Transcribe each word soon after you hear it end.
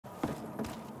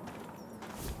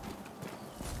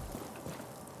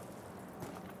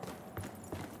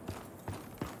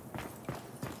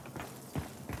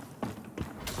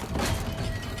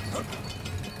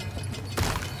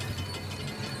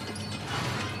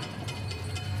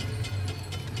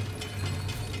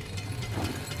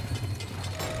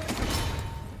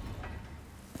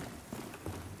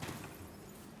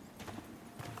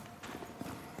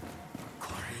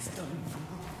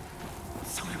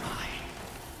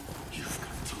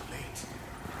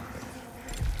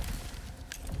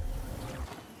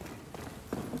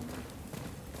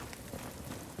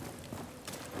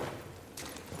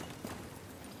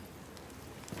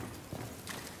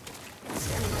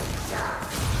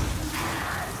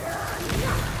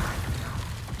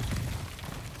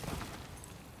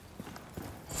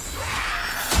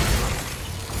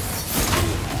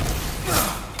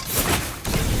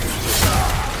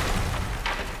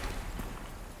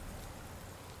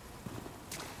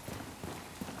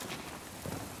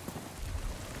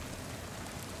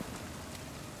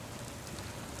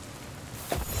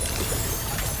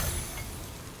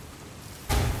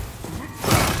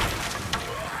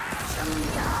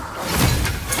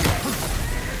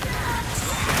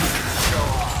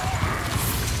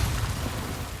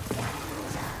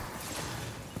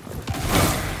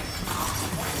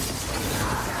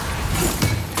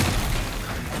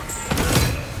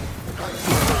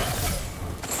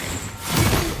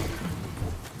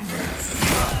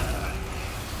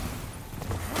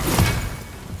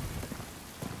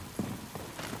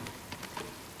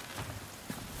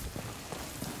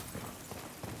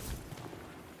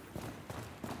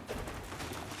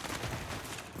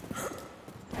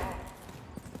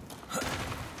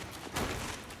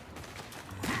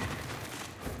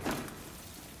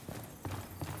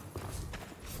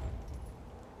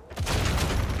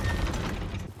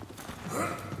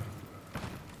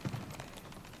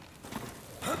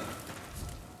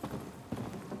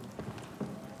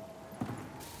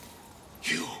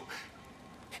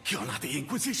You're not the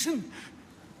Inquisition.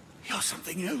 You're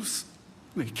something else.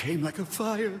 They came like a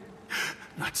fire,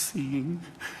 not seeing,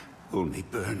 only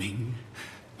burning,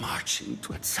 marching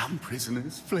toward some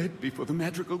prisoners fled before the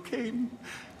Madrigal came,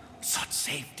 sought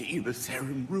safety in the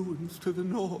Serum ruins to the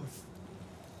north.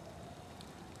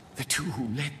 The two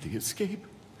who led the escape,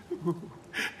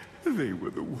 they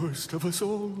were the worst of us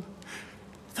all.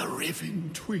 The Riven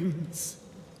twins.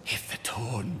 If the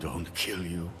Torn don't kill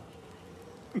you.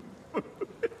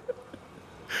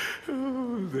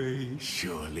 Oh, they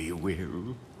surely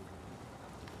will.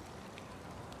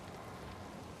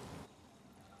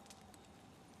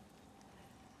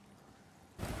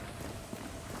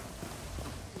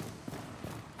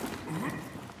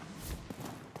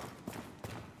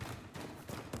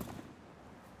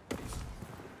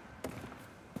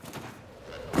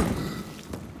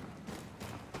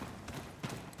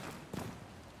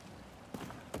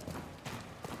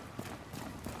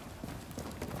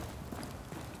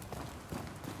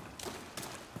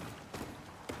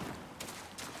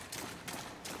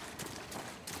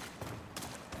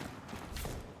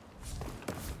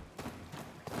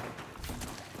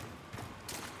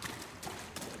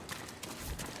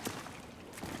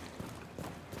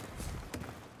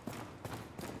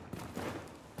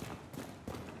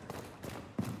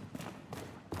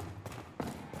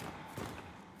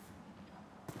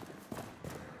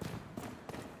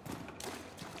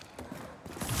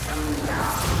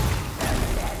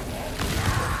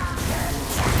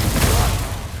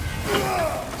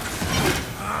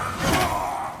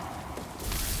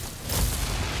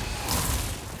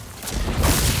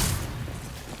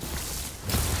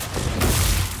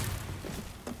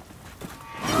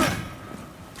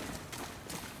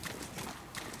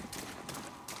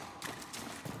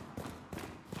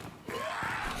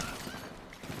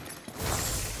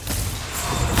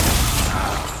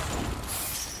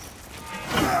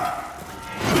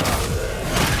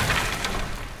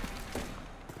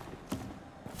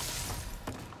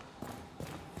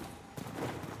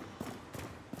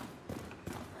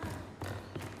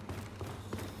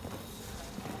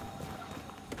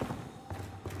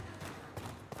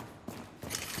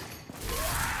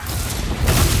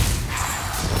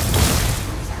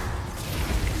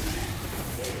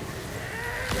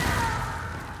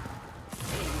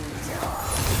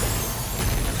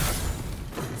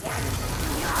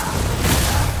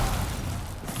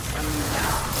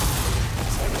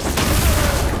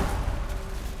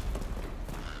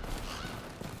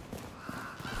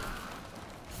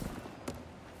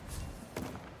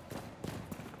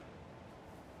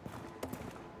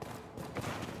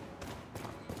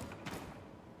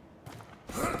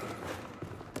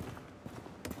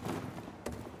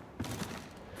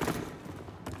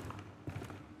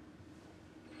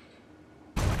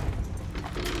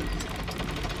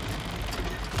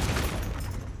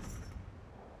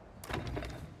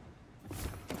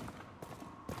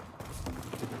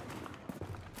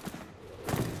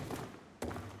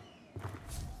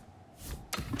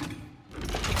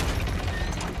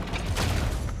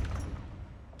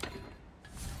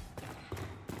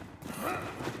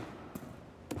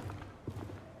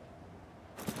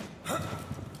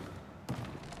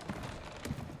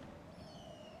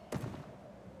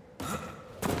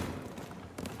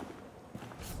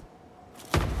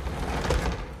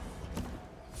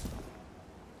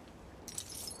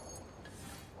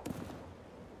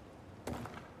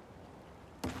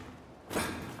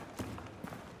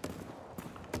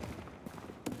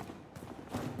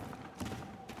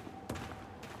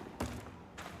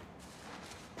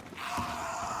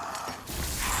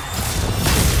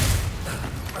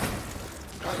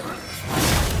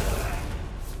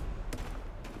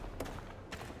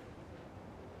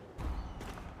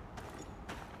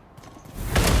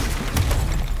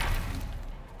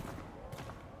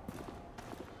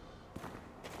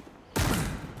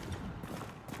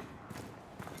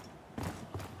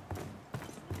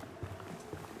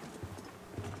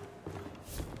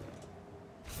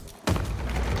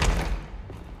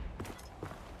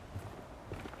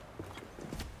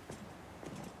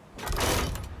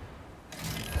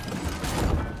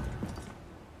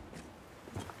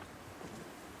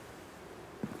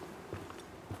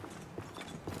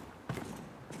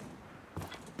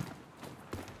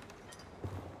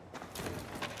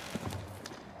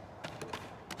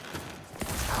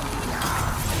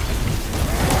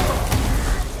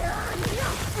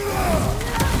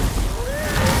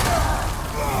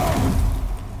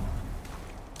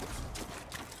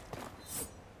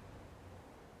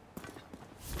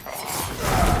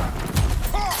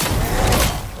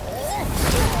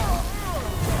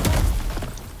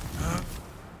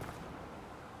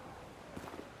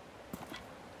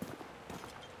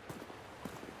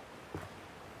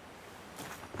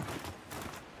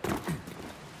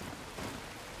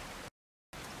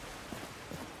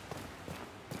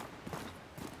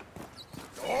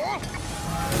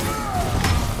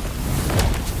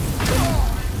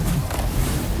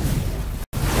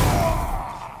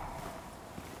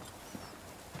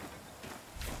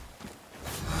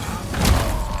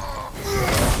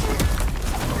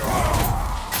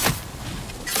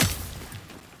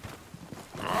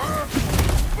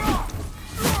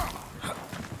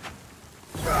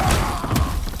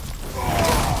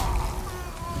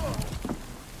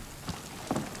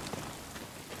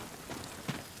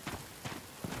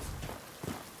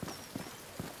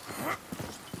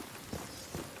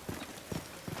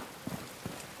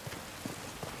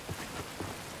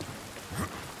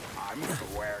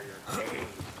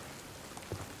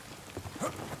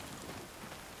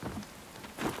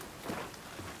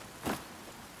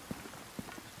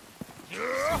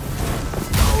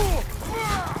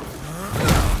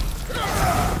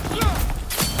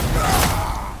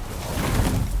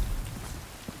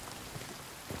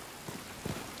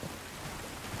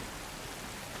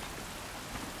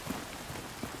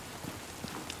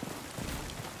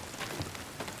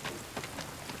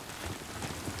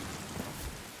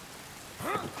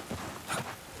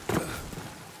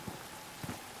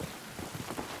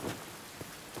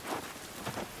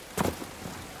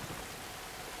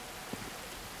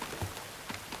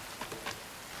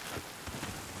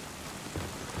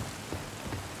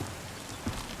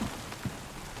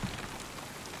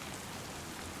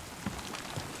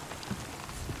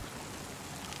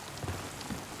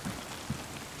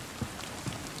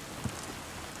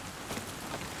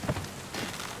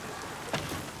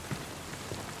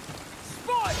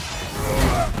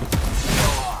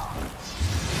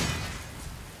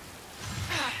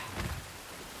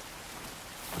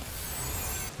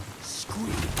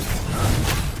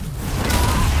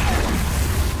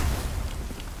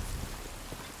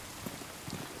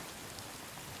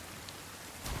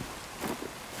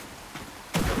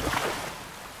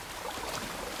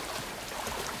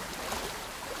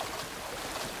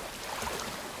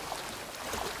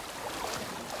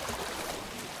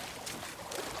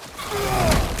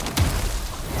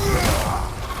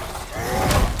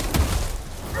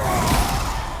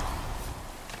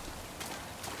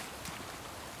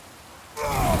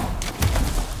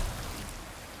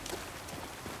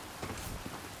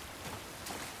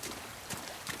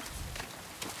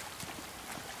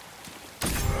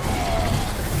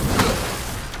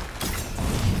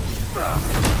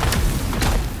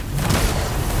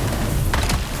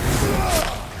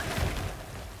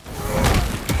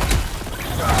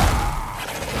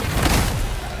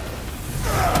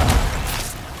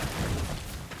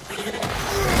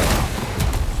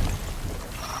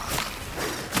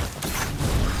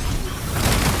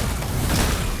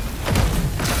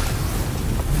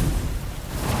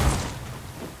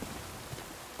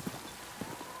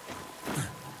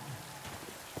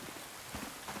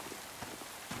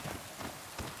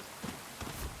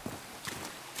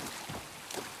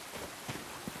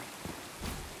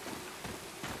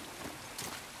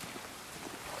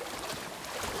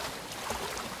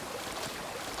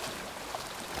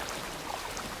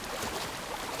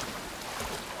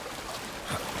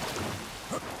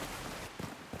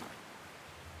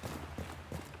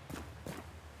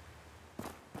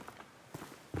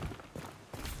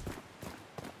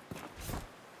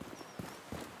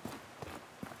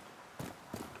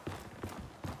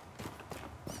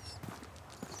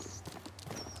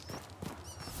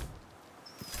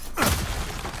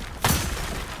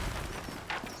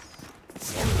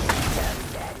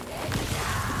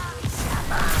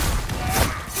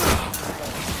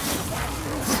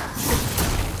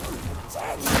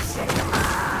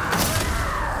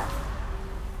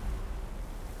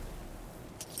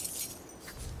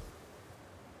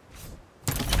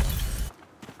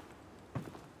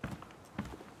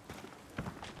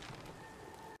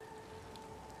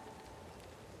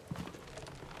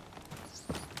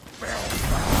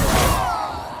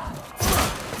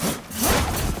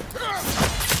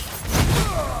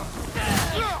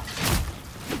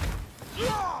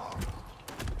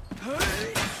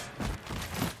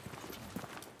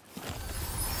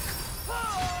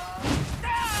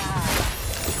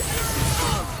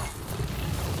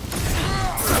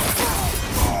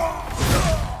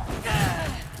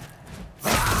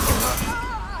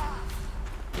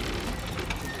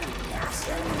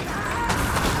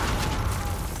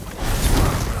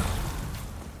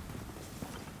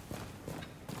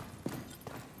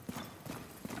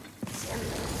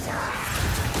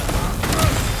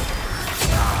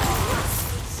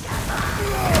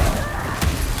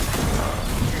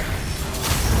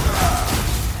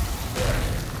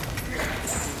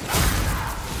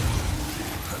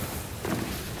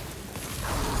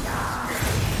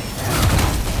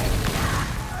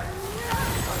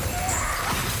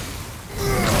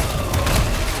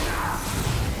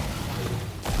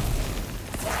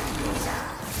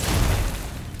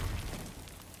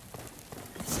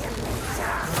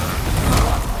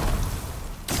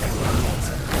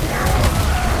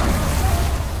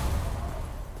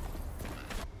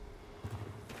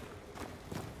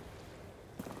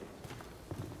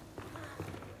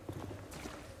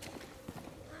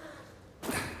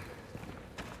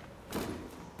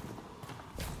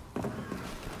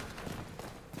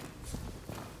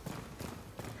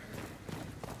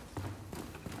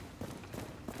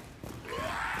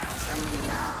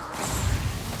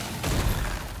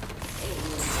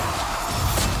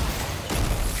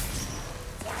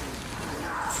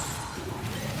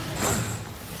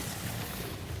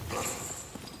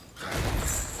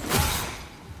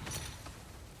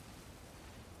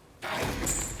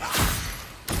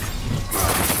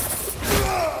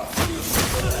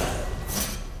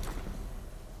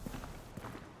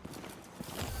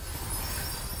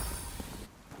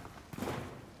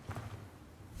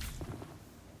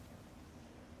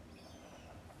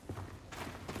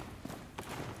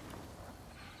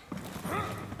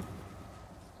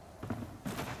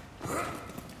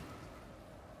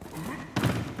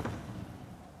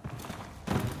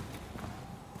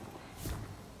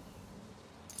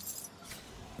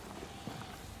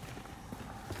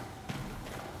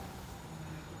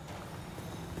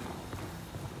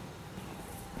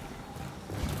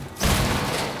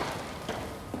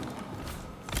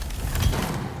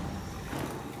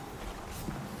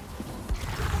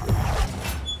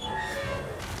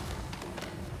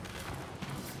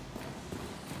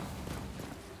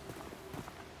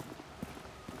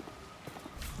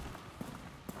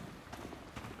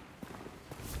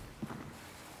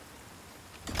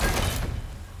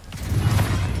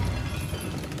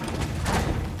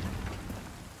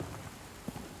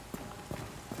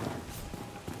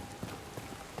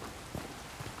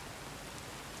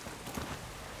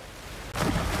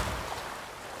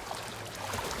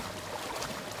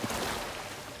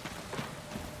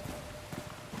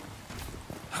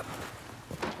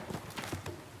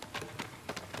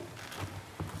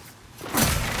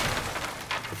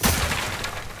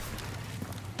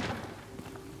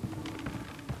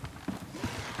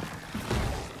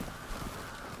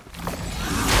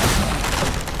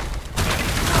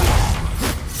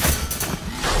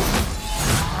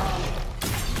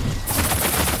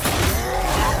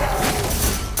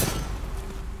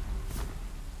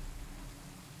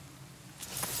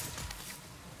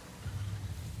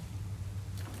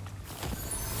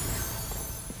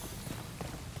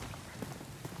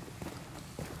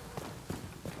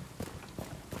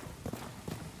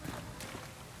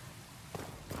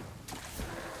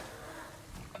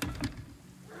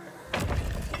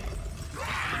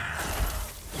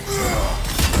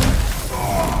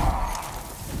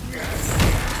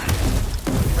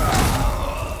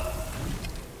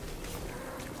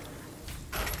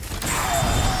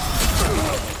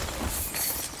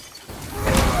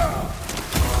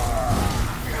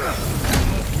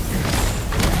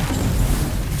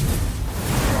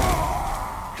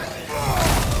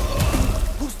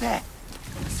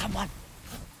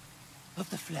 of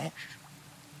the flesh.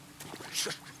 Shh,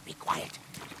 be quiet.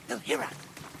 They'll hear us.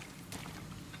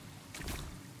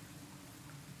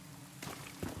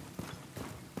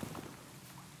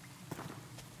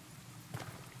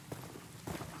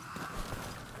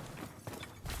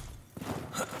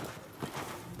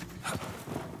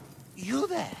 You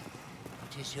there?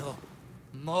 It is your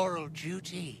moral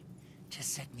duty to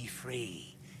set me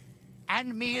free.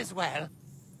 And me as well.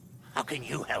 How can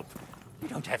you help? You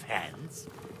don't have hands.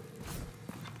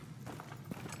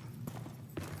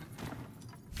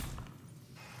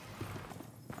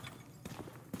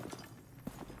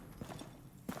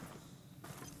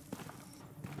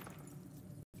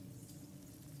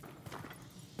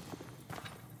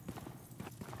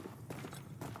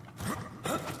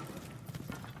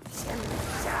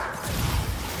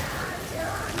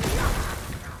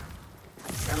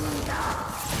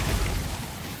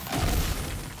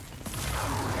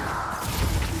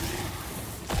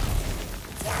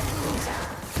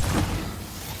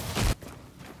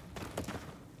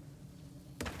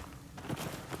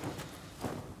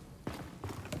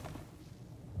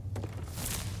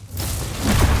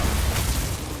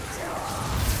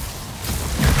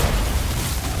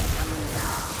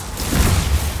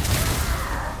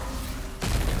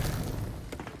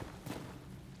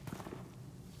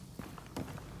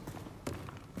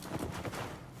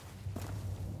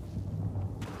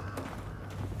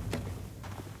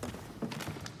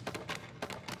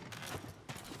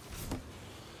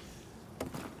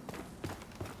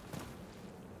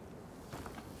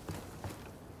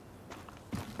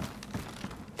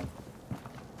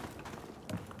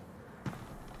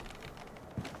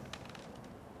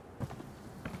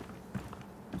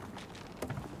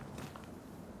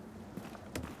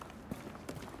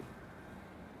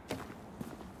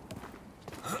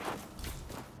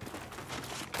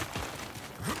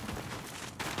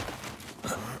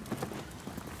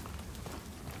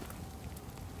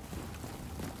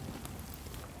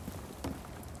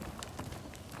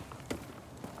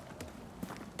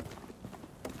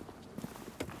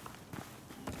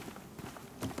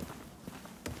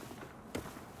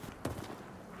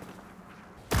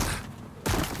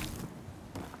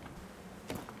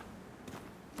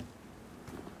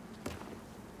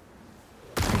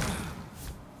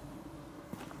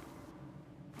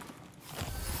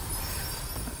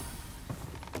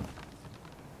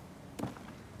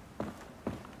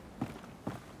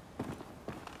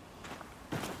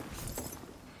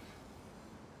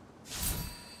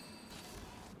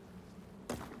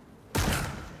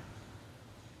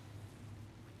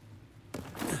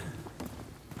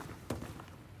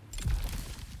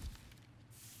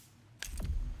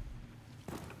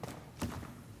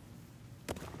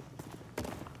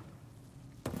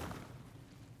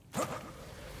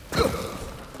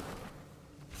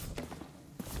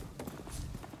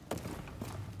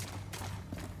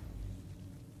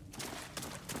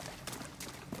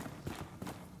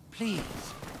 Please.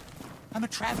 I'm a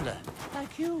traveler,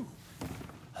 like you.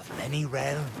 Of many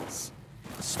realms.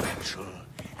 Spectral,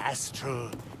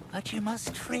 astral. But you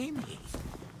must free me.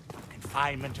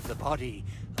 Confinement of the body,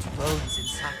 of bones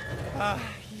inside. Ah,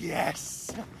 yes.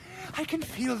 I can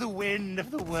feel the wind of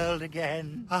the world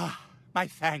again. Ah, my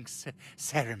thanks,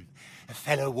 Serim, a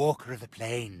fellow walker of the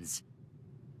plains.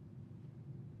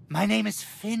 My name is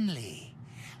Finley.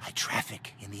 I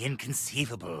traffic in the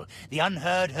inconceivable, the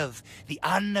unheard of, the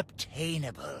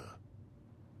unobtainable.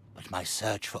 But my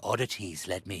search for oddities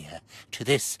led me to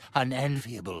this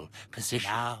unenviable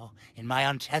position. Now, in my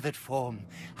untethered form,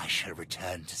 I shall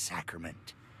return to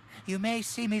Sacrament. You may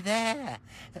see me there,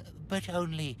 but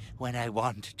only when I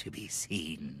want to be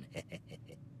seen.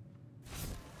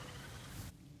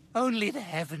 Only the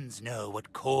heavens know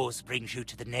what cause brings you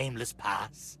to the Nameless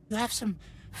Pass. You have some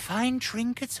fine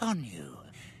trinkets on you.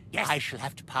 Yes, I shall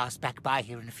have to pass back by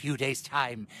here in a few days'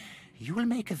 time. You will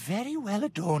make a very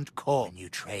well-adorned corps when you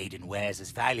trade in wares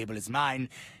as valuable as mine.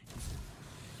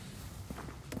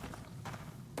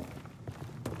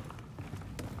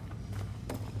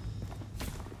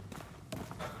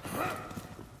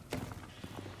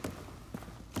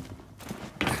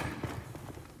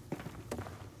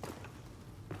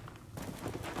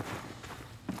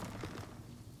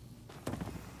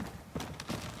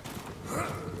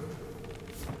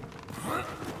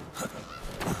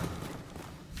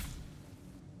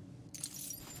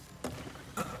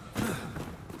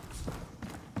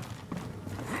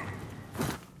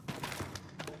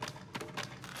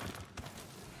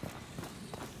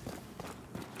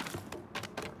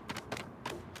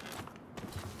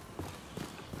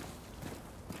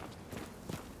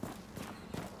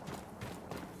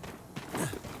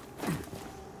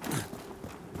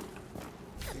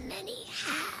 many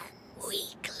hands. We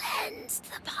cleansed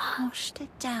the path. Washed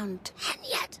it down to And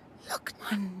yet, look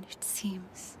now. one, it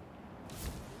seems.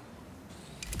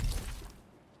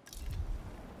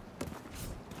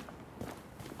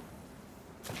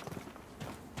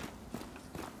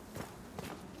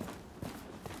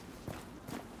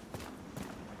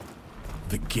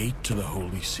 The gate to the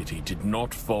holy city did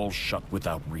not fall shut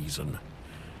without reason.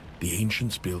 The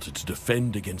ancients built it to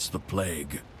defend against the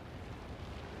plague.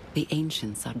 The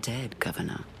ancients are dead,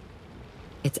 Governor.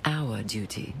 It's our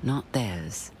duty, not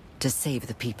theirs, to save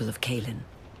the people of Caelin.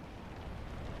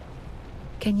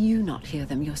 Can you not hear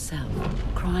them yourself,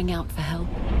 crying out for help,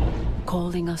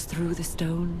 calling us through the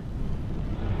stone?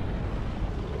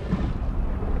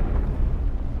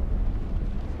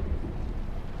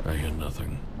 I hear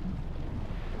nothing.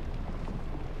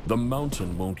 The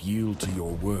mountain won't yield to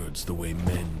your words the way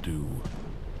men do.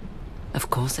 Of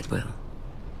course it will.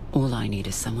 All I need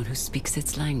is someone who speaks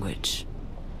its language.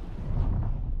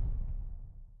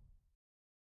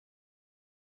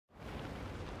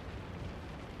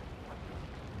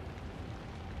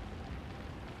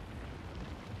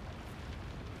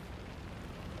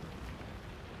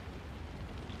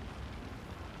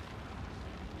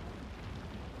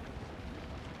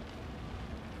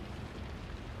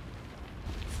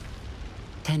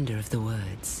 Tender of the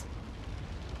words,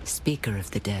 speaker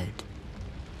of the dead,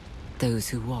 those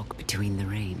who walk between the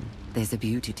rain. There's a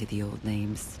beauty to the old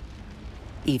names,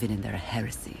 even in their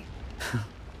heresy.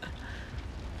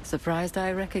 Surprised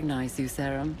I recognize you,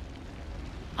 Serum.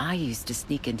 I used to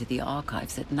sneak into the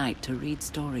archives at night to read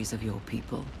stories of your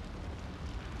people.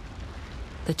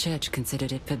 The church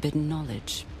considered it forbidden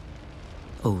knowledge.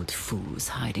 Old fools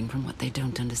hiding from what they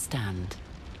don't understand.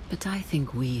 But I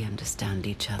think we understand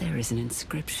each other. There is an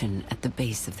inscription at the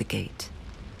base of the gate.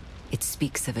 It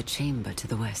speaks of a chamber to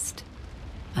the west,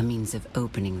 a means of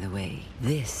opening the way.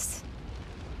 This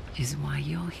is why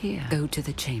you're here. Go to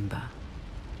the chamber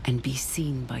and be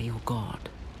seen by your god.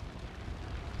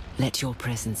 Let your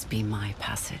presence be my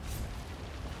passage.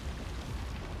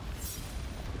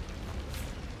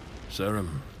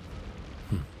 Serum.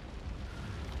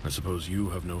 I suppose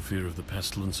you have no fear of the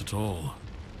pestilence at all.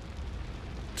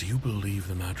 Do you believe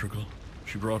the Madrigal?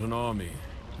 She brought an army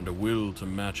and a will to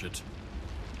match it.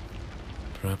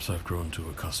 Perhaps I've grown too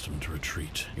accustomed to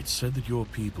retreat. It's said that your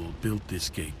people built this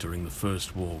gate during the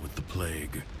first war with the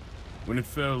plague. When it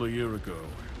fell a year ago,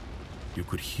 you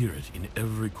could hear it in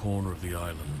every corner of the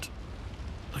island,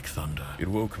 like thunder. It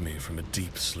woke me from a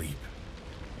deep sleep,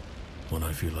 one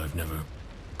I feel I've never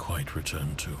quite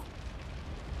returned to.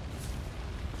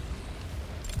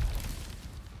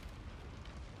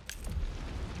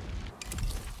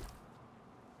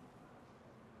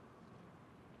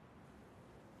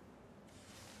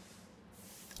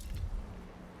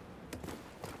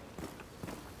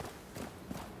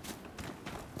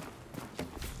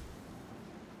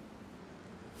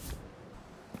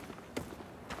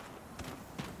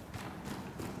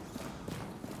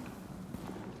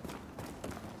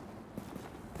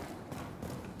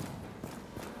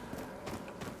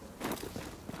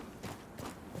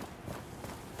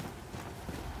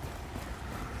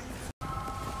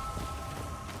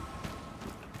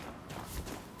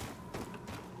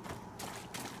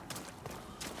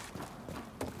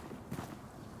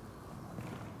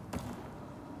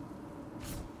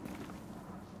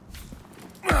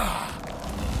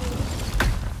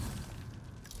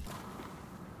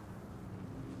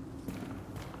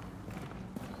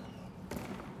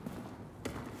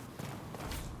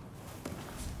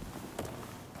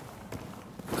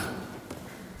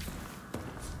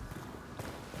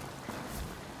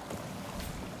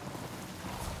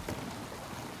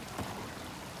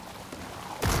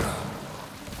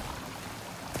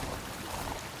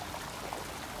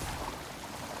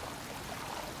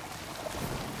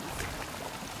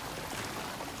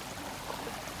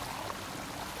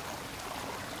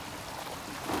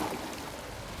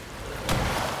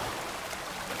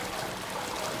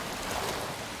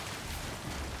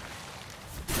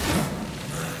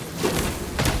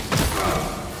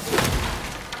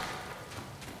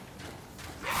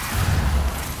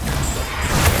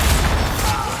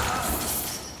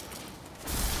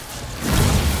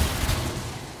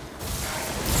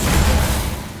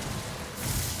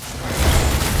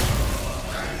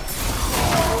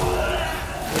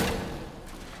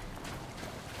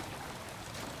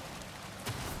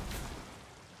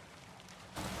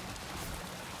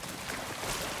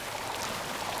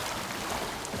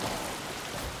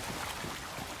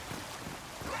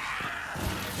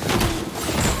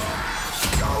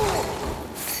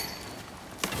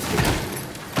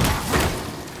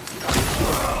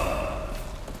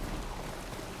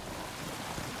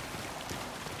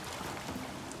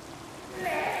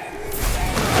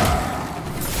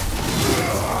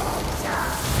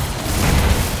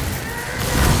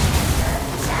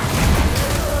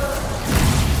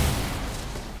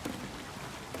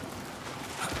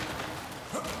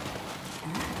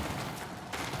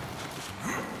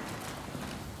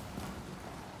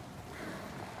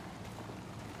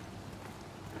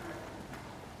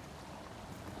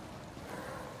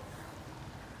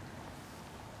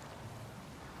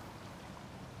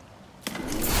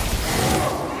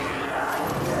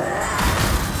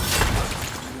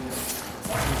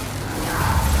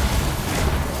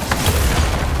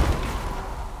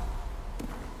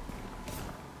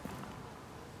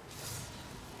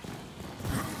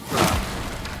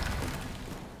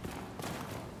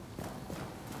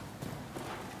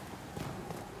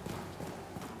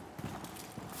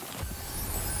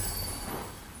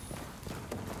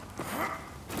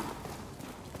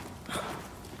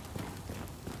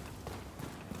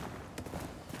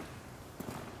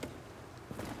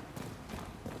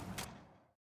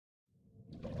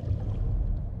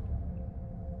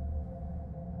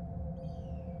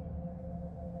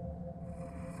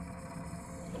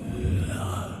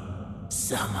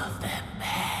 Some of them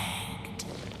begged.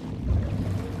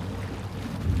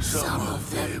 Some of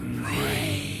them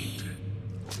prayed.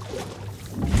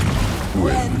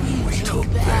 When we took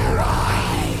their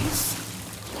eyes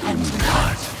and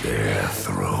cut their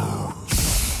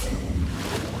throats.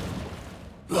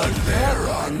 But there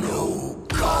are no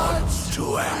gods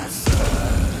to answer.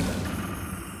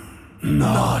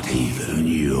 Not even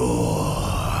yours.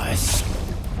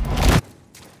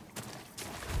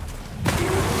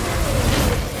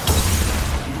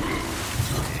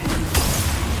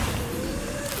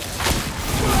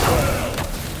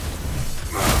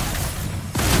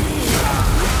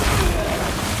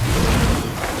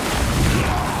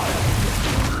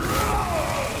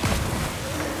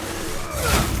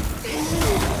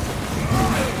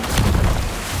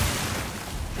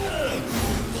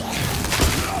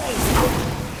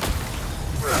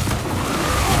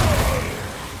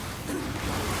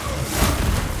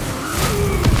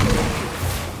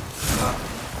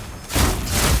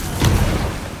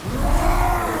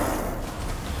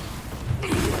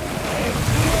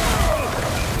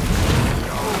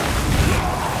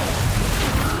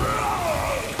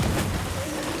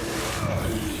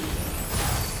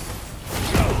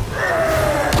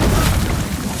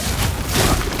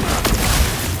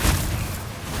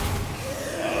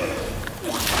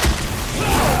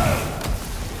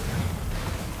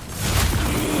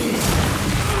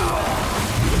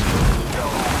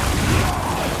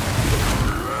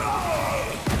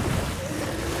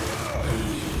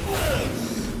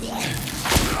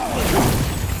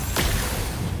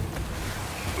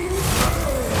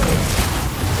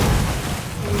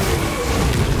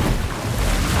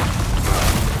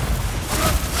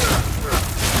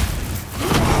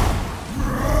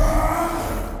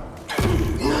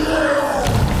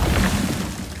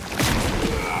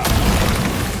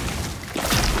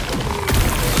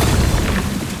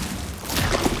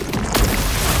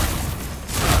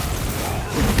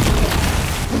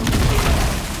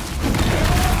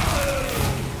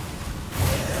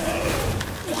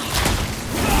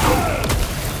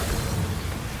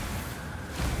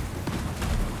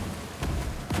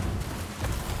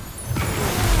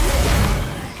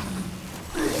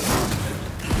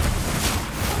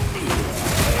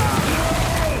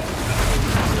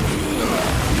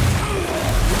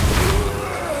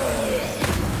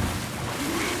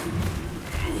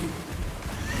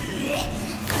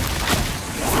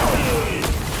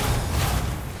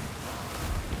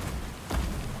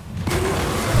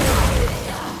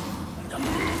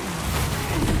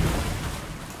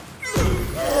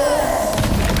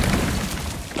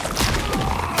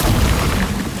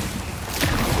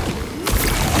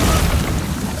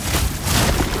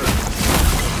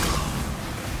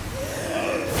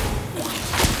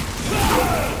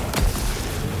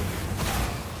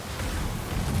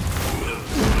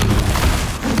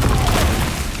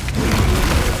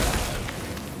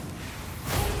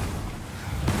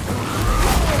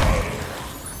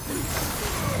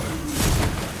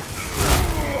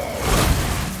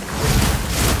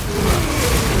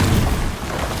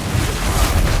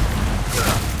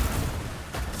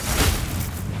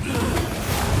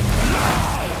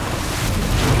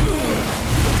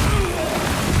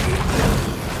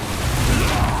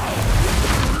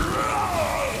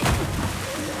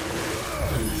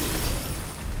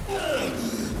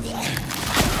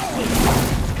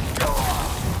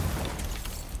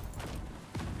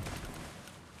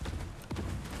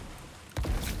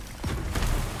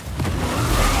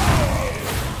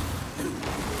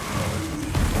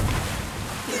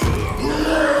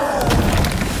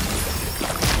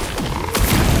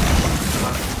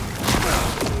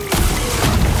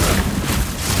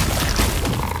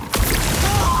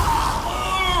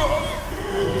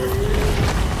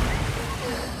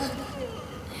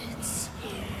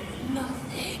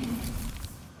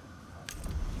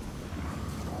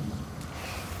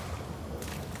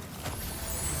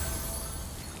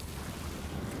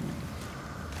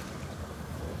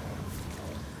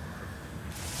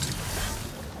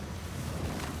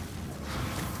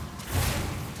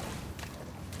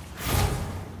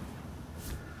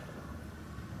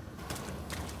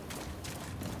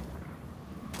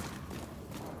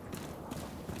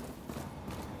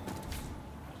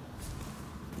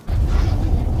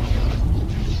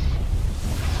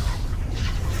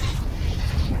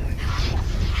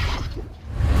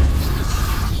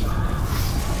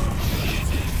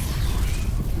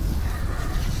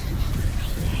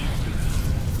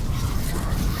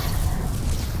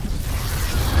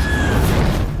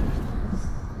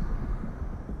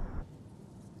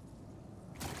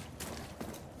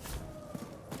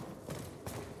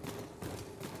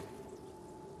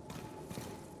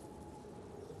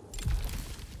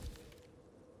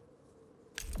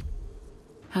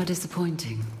 How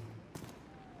disappointing.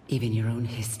 Even your own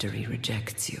history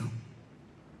rejects you.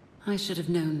 I should have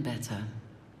known better,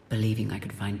 believing I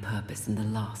could find purpose in the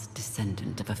last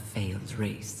descendant of a failed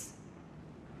race.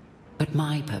 But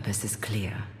my purpose is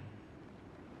clear.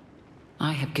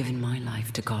 I have given my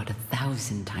life to God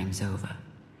 1,000 times over,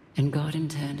 and God in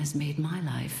turn has made my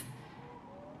life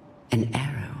an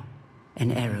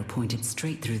arrow pointed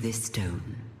straight through this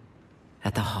stone,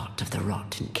 at the heart of the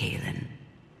rotten Kalen.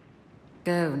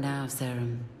 Go now,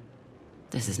 Serum.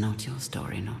 This is not your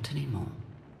story, not anymore.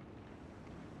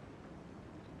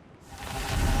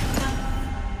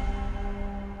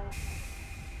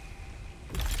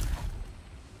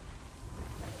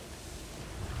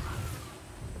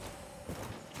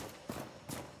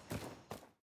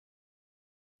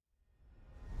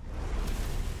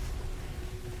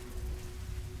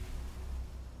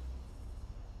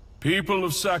 People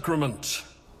of Sacrament,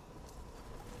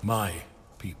 my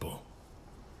people.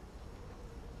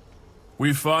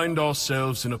 We find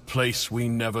ourselves in a place we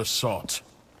never sought,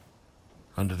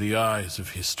 under the eyes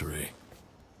of history.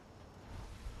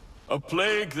 A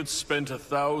plague that spent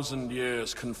 1,000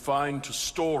 years confined to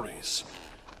stories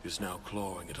is now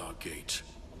clawing at our gate.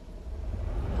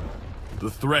 The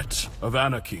threat of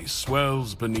anarchy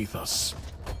swells beneath us.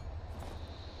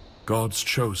 God's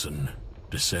chosen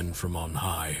descend from on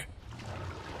high,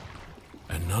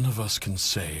 and none of us can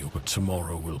say what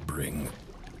tomorrow will bring.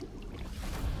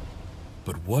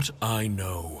 But what I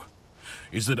know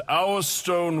is that our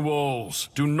stone walls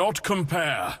do not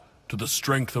compare to the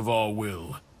strength of our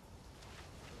will.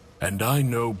 And I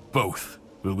know both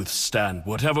will withstand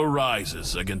whatever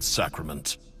rises against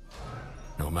Sacrament,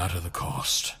 no matter the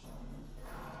cost.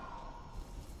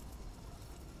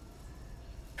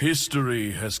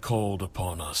 History has called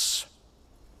upon us,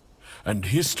 and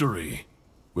history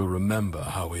will remember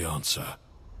how we answer.